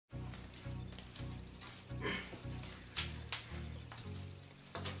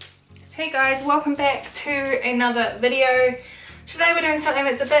Hey guys, welcome back to another video. Today we're doing something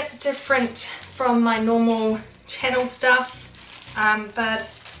that's a bit different from my normal channel stuff, but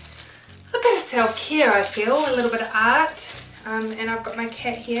a bit of self-care I feel, a little bit of art, and I've got my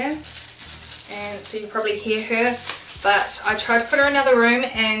cat here, and so you probably hear her, but I tried to put her in another room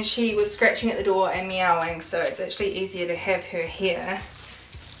and she was scratching at the door and meowing, so it's actually easier to have her here.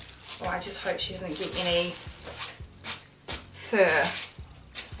 Well, I just hope she doesn't get any fur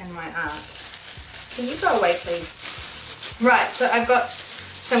in my art. Can you go away please? Right, so I've got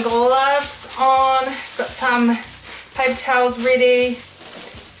some gloves on, got some paper towels ready,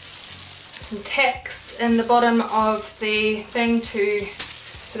 some tacks in the bottom of the thing to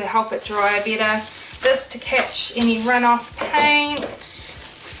sort of help it dry better. This to catch any runoff paint,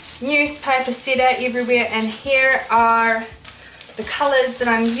 newspaper set out everywhere, and here are the colours that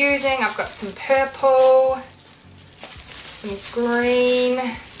I'm using. I've got some purple, some green,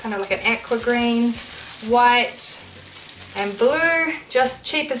 kind of like an aqua green, white and blue, just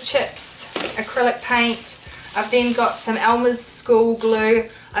cheap as chips acrylic paint. I've then got some Elmer's school glue.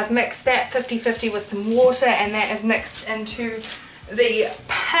 I've mixed that 50-50 with some water, and that is mixed into the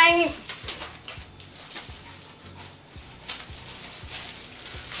paint.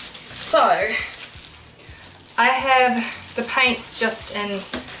 So I have the paints just in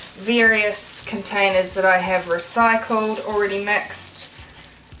various containers that I have recycled, already mixed,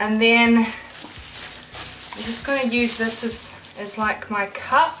 and then I'm just going to use this as like my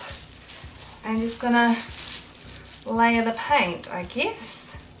cup. I'm just going to layer the paint, I guess.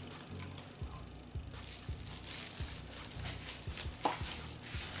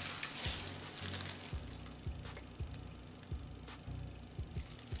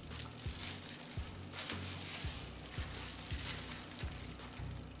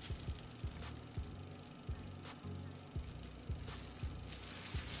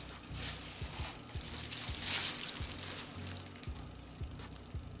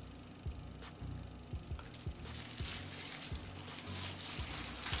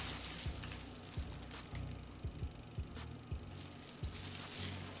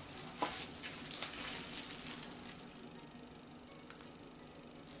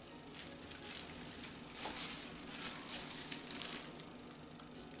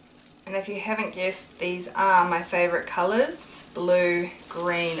 And if you haven't guessed, these are my favourite colours: blue,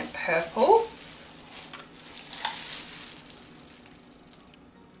 green, purple.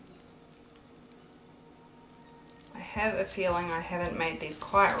 I have a feeling I haven't made these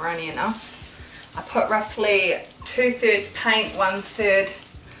quite runny enough. I put roughly 2/3 paint,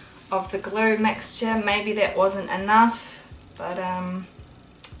 1/3 of the glue mixture. Maybe that wasn't enough, but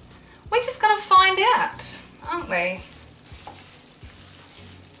we're just going to find out, aren't we?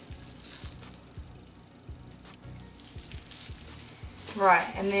 Right,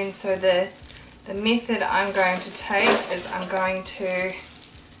 and then so the method I'm going to take is I'm going to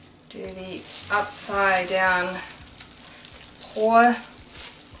do the upside down pour.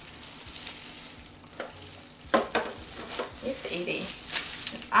 Yes, Edie,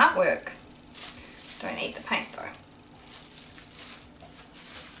 it's artwork. Don't eat the paint though.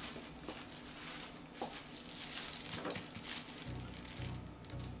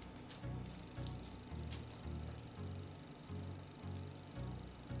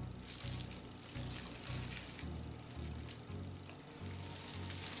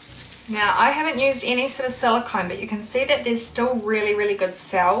 Now I haven't used any sort of silicone, but you can see that there's still really good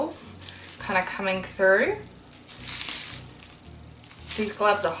cells kind of coming through. These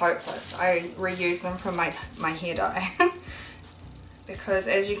gloves are hopeless. I reuse them from my hair dye because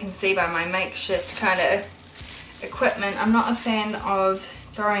as you can see by my makeshift kind of equipment, I'm not a fan of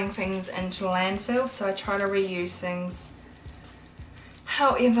throwing things into landfill, so I try to reuse things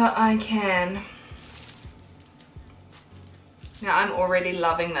however I can. Now I'm already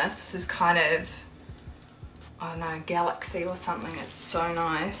loving this. This is kind of, I don't know, galaxy or something. It's so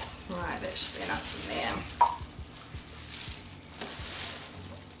nice. Right, that should be enough in there.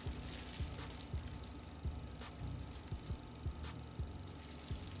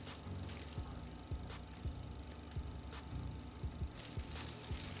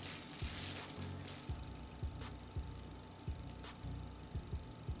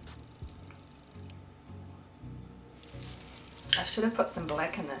 I should have put some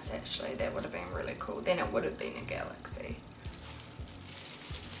black in this actually, that would have been really cool. Then it would have been a galaxy.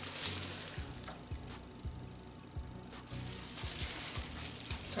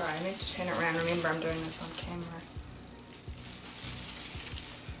 Sorry, I need to turn it around. Remember, I'm doing this on camera.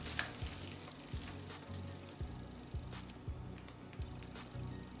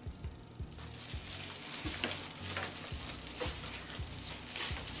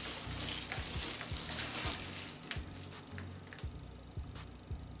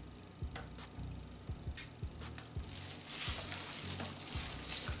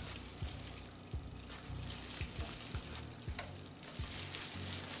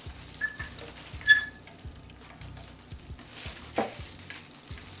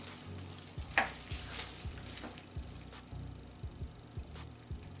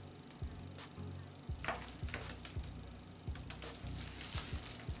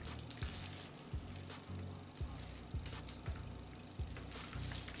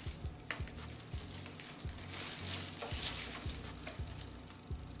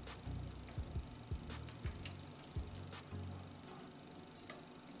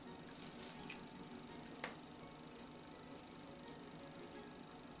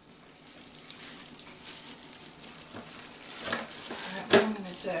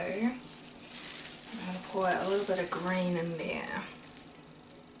 I'm going to pour a little bit of green in there.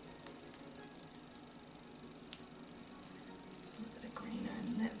 A bit of green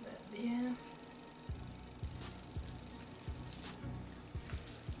in that bit there.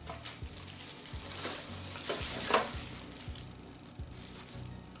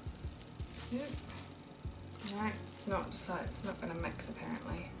 No, it's not, so it's not going to mix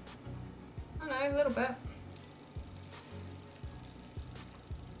apparently. Oh no, a little bit.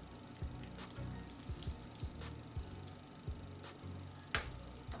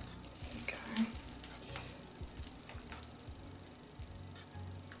 Okay.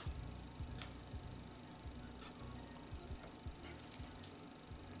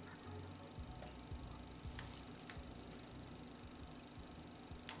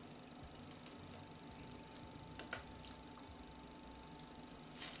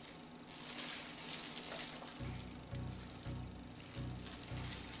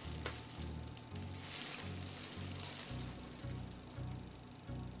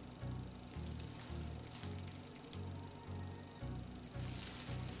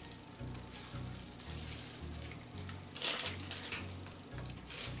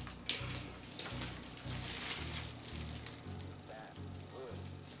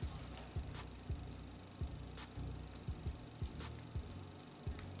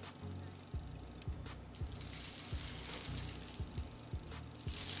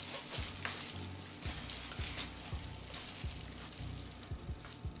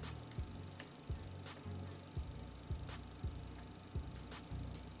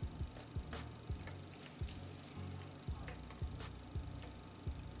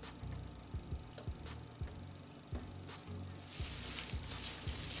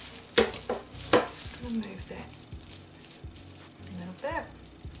 Move that a little bit.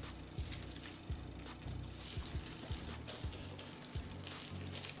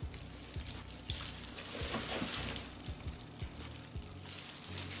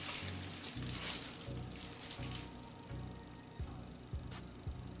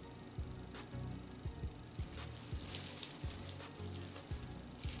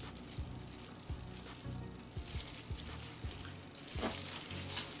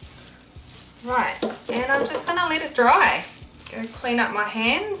 Right, and I'm just gonna let it dry. Go clean up my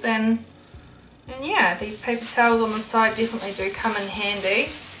hands and yeah, these paper towels on the side definitely do come in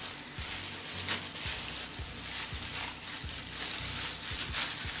handy.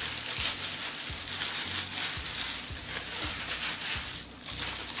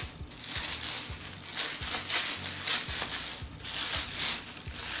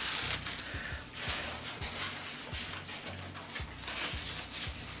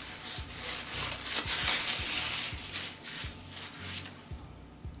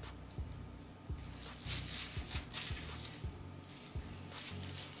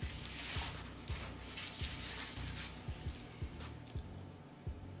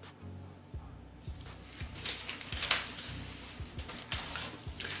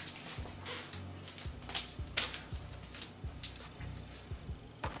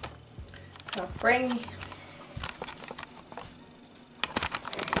 So bring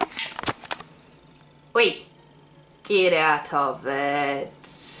wait, get out of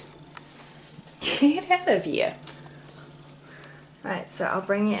it. Get out of here. Right, so I'll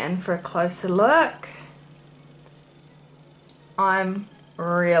bring you in for a closer look. I'm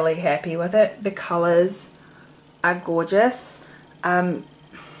really happy with it. The colours are gorgeous.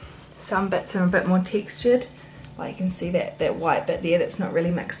 Some bits are a bit more textured. Like you can see that white bit there that's not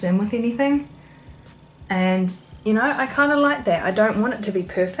really mixed in with anything. And you know, I kind of like that. I don't want it to be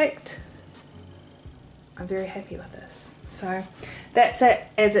perfect. I'm very happy with this. So that's it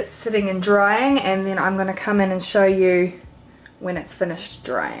as it's sitting and drying, and then I'm going to come in and show you when it's finished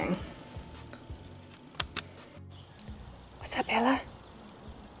drying. What's up, Bella?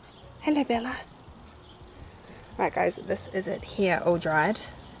 Hello, Bella. Right guys, this is it here all dried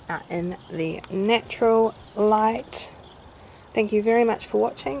out in the natural light. Thank you very much for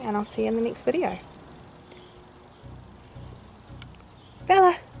watching, and I'll see you in the next video.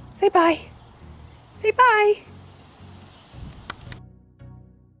 Bella, say bye. Say bye.